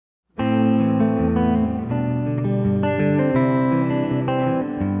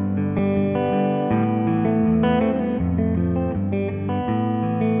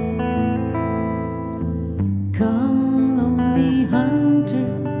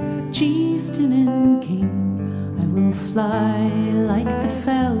fly like the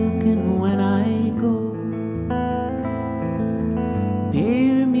falcon when I go.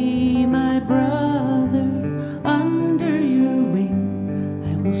 Bear me, my brother, under your wing.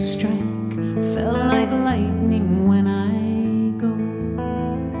 I will strike, fell like lightning when I go.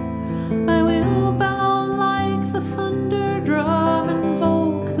 I will bellow like the thunder drum,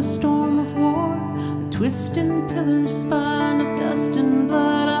 invoke the storm of war, a twisting pillar spun of dust and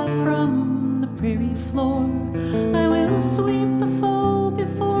blood up from the prairie floor. I will sweep the foe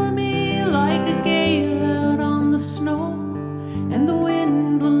before me like a gale out on the snow, and the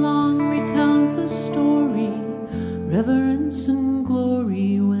wind will long recount the story, reverence and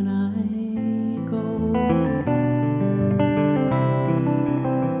glory when I go.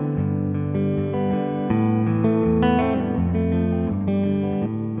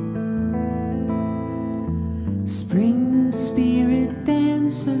 Spring spirit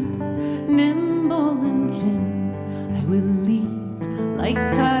dancer, nimble and thin, I will leap like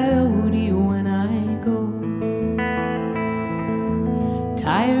coyote when I go.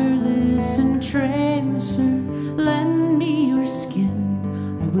 Tireless entrancer, lend me your skin,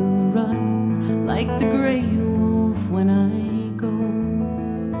 I will run like the gray wolf when I go.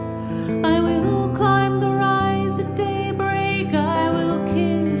 I will climb the rise at daybreak, I will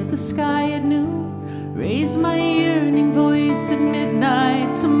kiss the sky at noon, raise my yearning voice at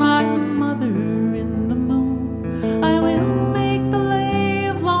midnight to my mother in the moon. I will make the lay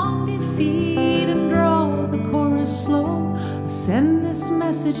of long defeat and draw the chorus slow. I'll send this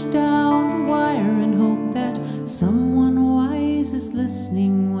message down the wire and hope that someone wise is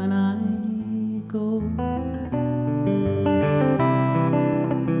listening when I go.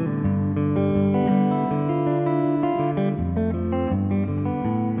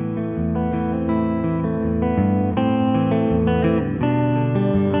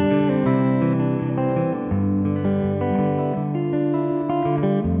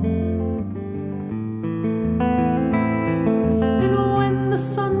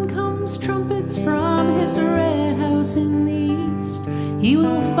 In the east, he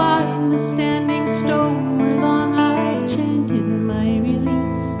will find a standing stone where long I chanted my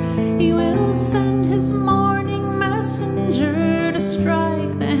release. He will send his morning messenger to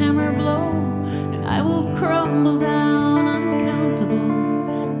strike the hammer blow, and I will crumble down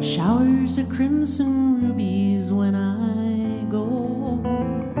uncountable showers of crimson rubies when I go.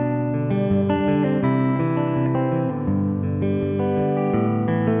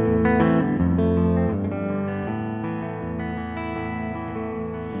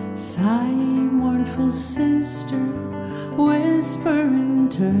 Sigh, mournful sister, whisper in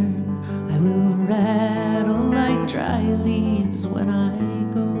turn, I will rattle like dry leaves when I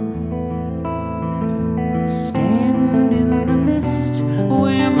go. Stand in the mist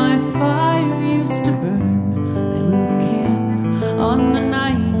where my fire used to burn, I will camp on the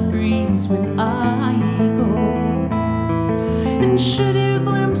night breeze when I go. And should you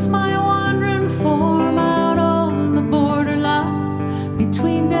glimpse my wandering form out on the borderline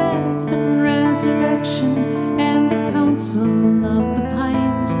between death and resurrection and the council of the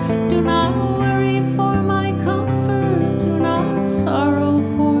pines, do not worry for my comfort, do not sorrow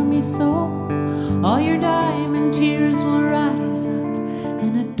for me so. All your diamond tears will rise up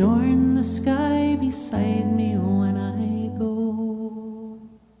and adorn the sky beside me.